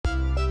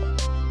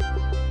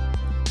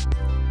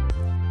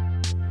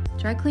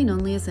Dry Clean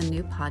Only is a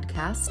new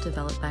podcast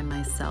developed by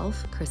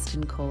myself,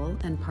 Kristen Cole,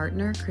 and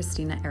partner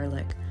Cristina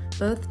Ehrlich,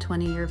 both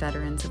 20-year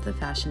veterans of the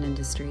fashion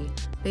industry,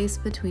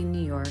 based between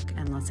New York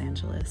and Los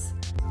Angeles.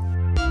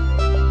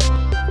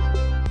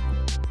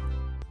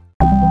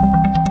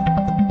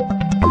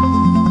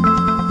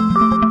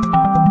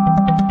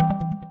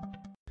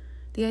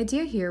 The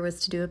idea here was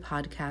to do a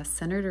podcast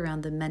centered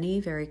around the many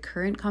very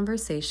current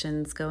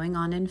conversations going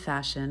on in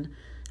fashion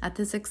at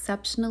this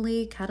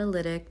exceptionally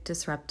catalytic,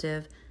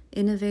 disruptive,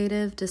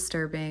 innovative,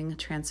 disturbing,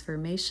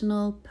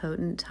 transformational,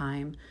 potent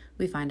time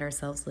we find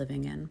ourselves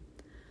living in.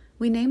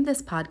 We named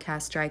this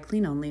podcast Dry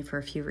Clean Only for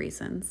a few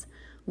reasons.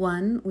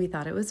 One, we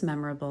thought it was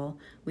memorable.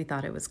 We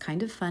thought it was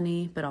kind of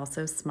funny, but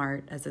also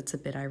smart, as it's a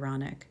bit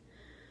ironic.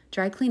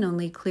 Dry Clean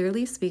Only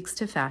clearly speaks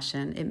to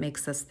fashion. It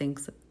makes us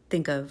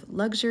think of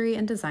luxury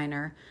and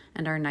designer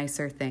and our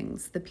nicer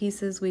things, the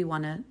pieces we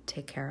want to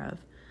take care of.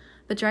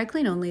 But Dry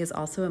Clean Only is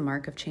also a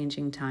mark of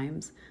changing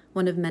times,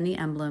 one of many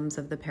emblems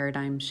of the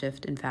paradigm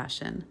shift in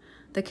fashion.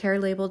 The care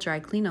label Dry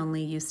Clean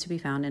Only used to be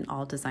found in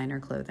all designer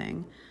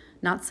clothing.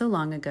 Not so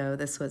long ago,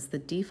 this was the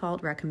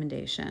default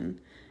recommendation.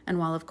 And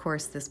while of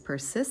course this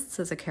persists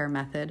as a care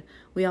method,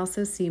 we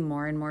also see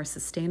more and more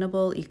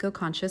sustainable,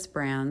 eco-conscious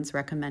brands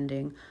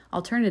recommending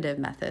alternative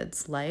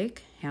methods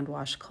like hand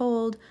wash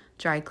cold,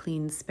 dry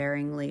clean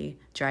sparingly,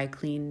 dry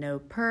clean no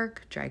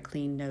perk, dry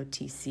clean no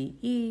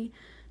TCE,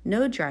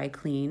 no dry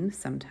clean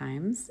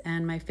sometimes,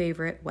 and my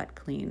favorite, wet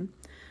clean,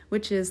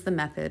 which is the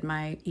method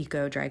my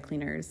eco dry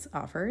cleaners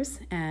offers.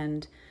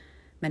 And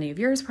many of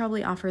yours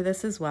probably offer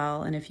this as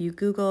well. And if you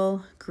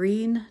Google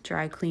green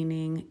dry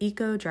cleaning,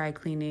 eco dry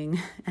cleaning,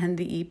 and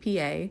the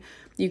EPA,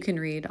 you can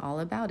read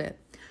all about it.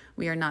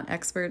 We are not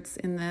experts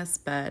in this,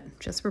 but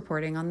just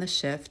reporting on the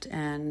shift,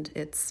 and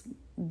it's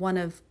one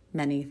of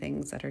many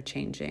things that are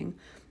changing.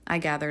 I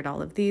gathered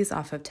all of these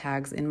off of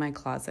tags in my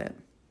closet.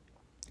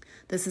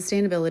 The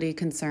sustainability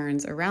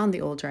concerns around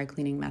the old dry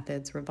cleaning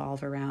methods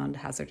revolve around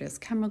hazardous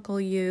chemical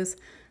use,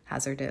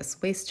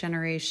 hazardous waste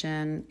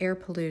generation, air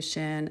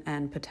pollution,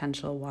 and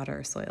potential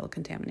water-soil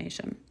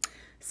contamination.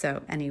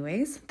 So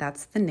anyways,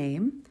 that's the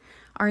name.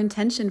 Our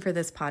intention for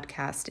this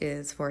podcast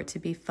is for it to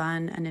be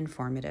fun and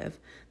informative.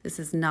 This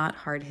is not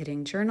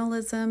hard-hitting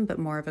journalism, but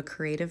more of a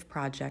creative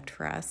project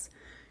for us.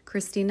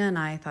 Cristina and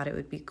I thought it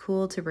would be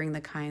cool to bring the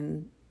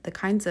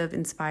kinds of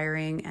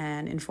inspiring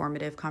and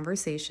informative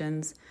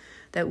conversations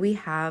that we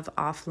have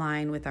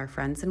offline with our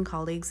friends and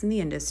colleagues in the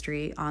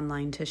industry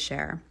online to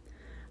share.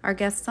 Our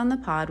guests on the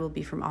pod will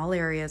be from all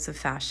areas of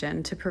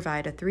fashion to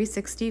provide a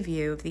 360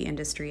 view of the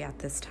industry at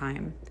this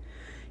time.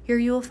 Here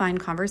you will find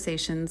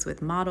conversations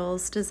with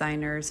models,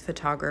 designers,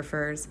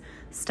 photographers,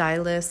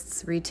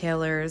 stylists,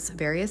 retailers,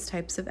 various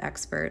types of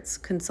experts,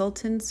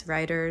 consultants,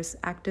 writers,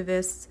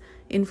 activists,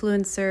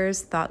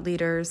 influencers, thought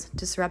leaders,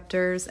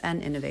 disruptors,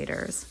 and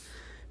innovators.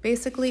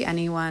 Basically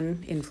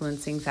anyone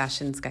influencing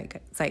fashion's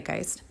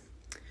zeitgeist.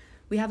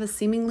 We have a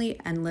seemingly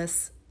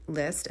endless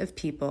list of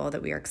people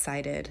that we are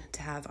excited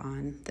to have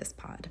on this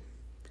pod.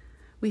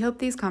 We hope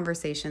these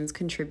conversations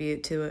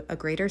contribute to a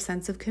greater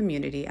sense of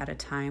community at a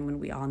time when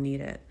we all need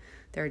it.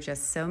 There are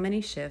just so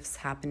many shifts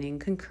happening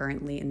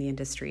concurrently in the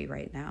industry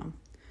right now.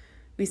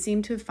 We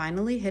seem to have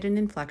finally hit an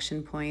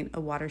inflection point,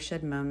 a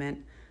watershed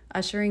moment,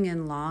 ushering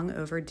in long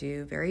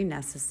overdue, very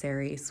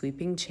necessary,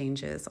 sweeping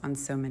changes on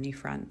so many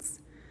fronts.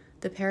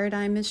 The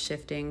paradigm is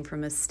shifting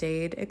from a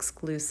staid,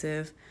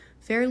 exclusive,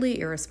 fairly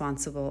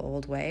irresponsible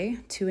old way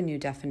to a new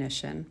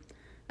definition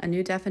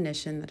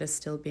that is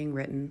still being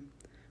written.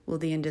 Will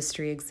the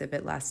industry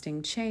exhibit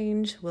lasting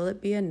change? Will it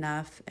be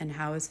enough? And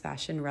how is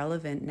fashion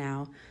relevant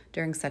now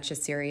during such a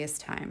serious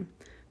time?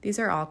 These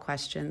are all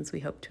questions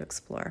we hope to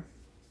explore.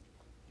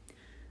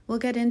 We'll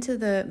get into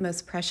the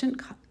most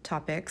prescient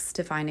topics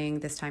defining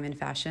this time in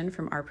fashion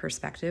from our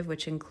perspective,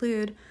 which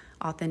include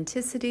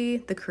authenticity,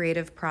 the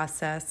creative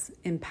process,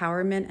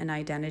 empowerment and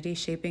identity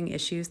shaping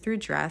issues through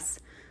dress,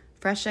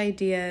 fresh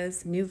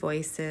ideas, new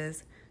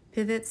voices,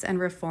 pivots and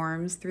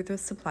reforms through the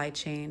supply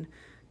chain,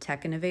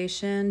 tech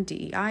innovation,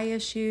 DEI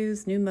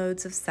issues, new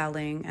modes of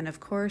selling, and of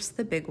course,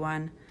 the big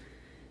one,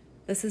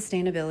 the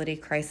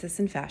sustainability crisis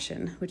in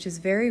fashion, which is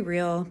very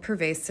real,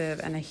 pervasive,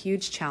 and a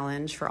huge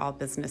challenge for all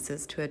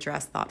businesses to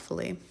address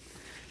thoughtfully.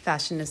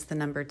 Fashion is the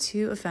number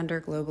 2 offender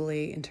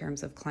globally in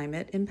terms of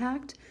climate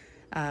impact,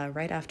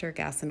 right after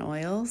gas and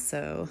oil,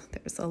 so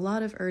there's a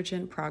lot of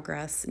urgent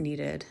progress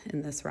needed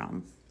in this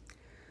realm.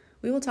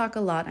 We will talk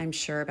a lot, I'm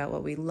sure, about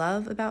what we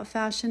love about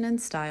fashion and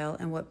style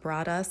and what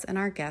brought us and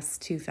our guests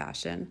to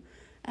fashion.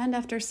 And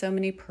after so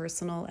many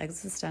personal,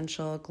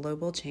 existential,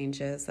 global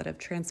changes that have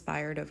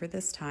transpired over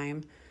this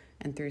time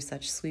and through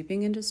such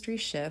sweeping industry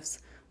shifts,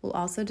 we'll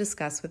also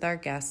discuss with our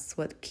guests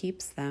what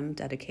keeps them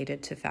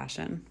dedicated to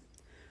fashion.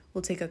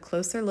 We'll take a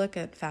closer look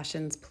at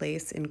fashion's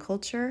place in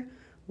culture,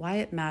 why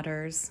it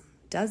matters,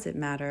 does it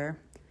matter?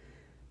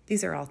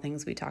 These are all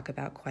things we talk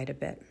about quite a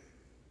bit.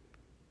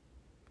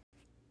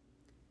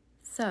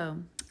 So,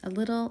 a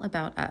little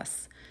about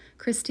us.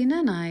 Cristina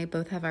and I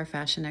both have our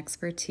fashion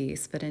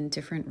expertise, but in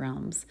different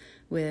realms,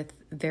 with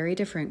very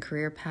different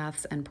career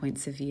paths and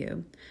points of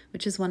view,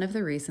 which is one of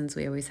the reasons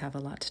we always have a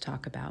lot to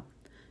talk about.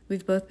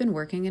 We've both been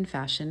working in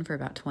fashion for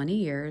about 20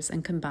 years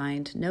and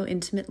combined know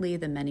intimately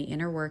the many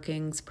inner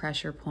workings,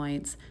 pressure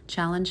points,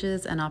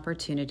 challenges, and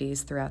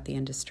opportunities throughout the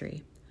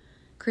industry.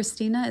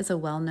 Cristina is a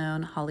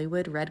well-known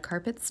Hollywood red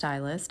carpet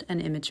stylist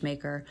and image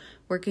maker,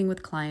 working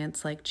with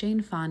clients like Jane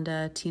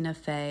Fonda, Tina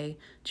Fey,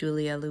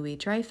 Julia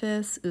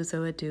Louis-Dreyfus,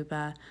 Uzo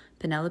Aduba,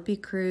 Penelope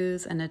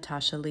Cruz, and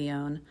Natasha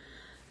Lyonne,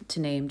 to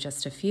name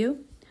just a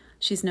few.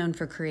 She's known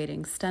for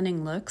creating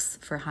stunning looks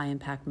for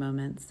high-impact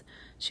moments.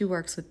 She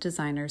works with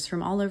designers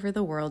from all over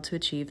the world to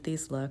achieve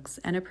these looks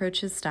and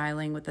approaches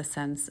styling with a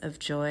sense of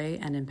joy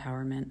and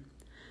empowerment.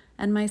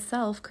 And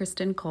myself,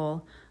 Kristen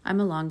Cole, I'm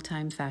a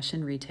longtime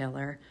fashion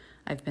retailer.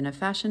 I've been a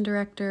fashion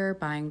director,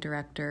 buying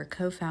director,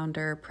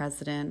 co-founder,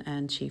 president,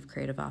 and chief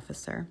creative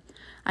officer.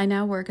 I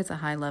now work as a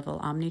high-level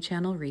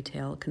omni-channel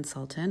retail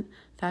consultant,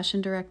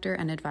 fashion director,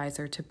 and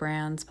advisor to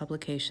brands,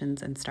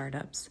 publications, and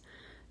startups.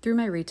 Through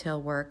my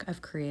retail work,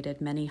 I've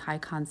created many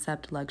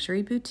high-concept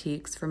luxury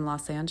boutiques from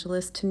Los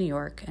Angeles to New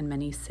York and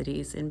many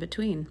cities in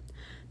between.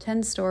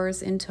 10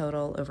 stores in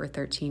total over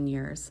 13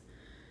 years.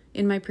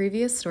 In my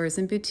previous stores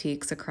and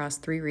boutiques across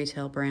 3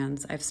 retail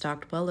brands, I've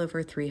stocked well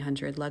over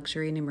 300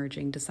 luxury and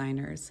emerging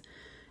designers.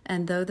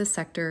 And though the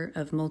sector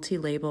of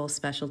multi-label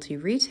specialty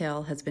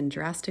retail has been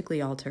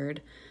drastically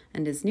altered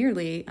and is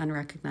nearly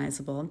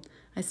unrecognizable,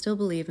 I still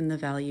believe in the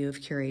value of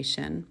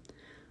curation.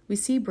 We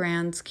see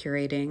brands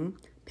curating,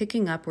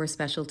 picking up where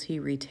specialty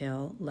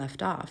retail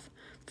left off.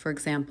 For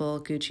example,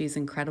 Gucci's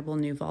incredible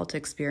new vault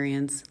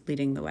experience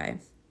leading the way.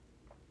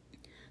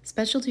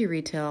 Specialty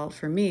retail,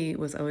 for me,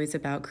 was always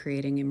about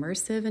creating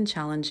immersive and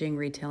challenging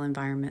retail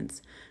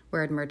environments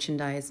where I'd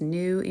merchandise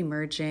new,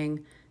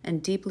 emerging,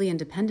 and deeply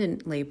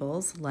independent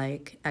labels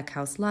like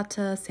Eckhaus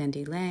Latta,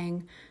 Sandy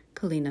Lang,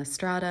 Colina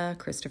Strada,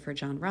 Christopher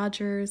John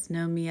Rogers,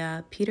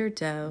 Nomia, Peter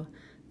Doe,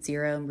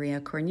 Zero Maria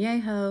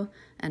Cornejo,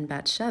 and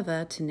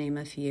Batsheva, to name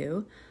a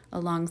few,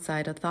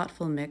 alongside a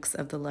thoughtful mix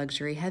of the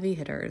luxury heavy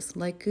hitters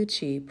like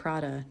Gucci,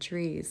 Prada,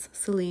 Dries,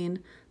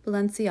 Celine,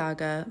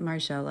 Balenciaga,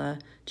 Margiela,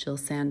 Jill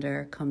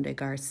Sander, Comme des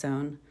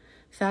Garçons.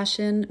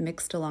 Fashion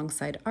mixed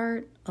alongside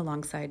art,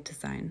 alongside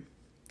design.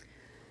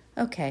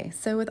 Okay,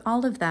 so with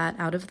all of that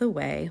out of the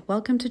way,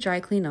 welcome to Dry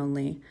Clean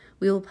Only.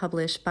 We will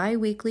publish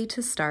bi-weekly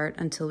to start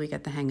until we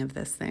get the hang of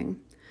this thing.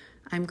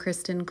 I'm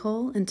Kristen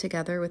Cole, and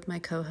together with my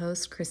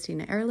co-host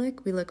Cristina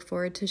Ehrlich, we look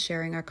forward to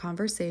sharing our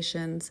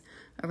conversations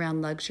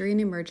around luxury and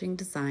emerging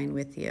design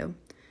with you.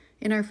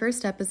 In our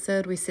first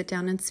episode, we sit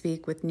down and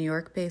speak with New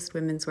York-based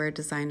women's wear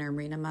designer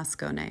Marina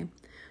Moscone.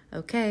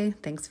 Okay,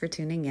 thanks for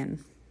tuning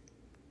in.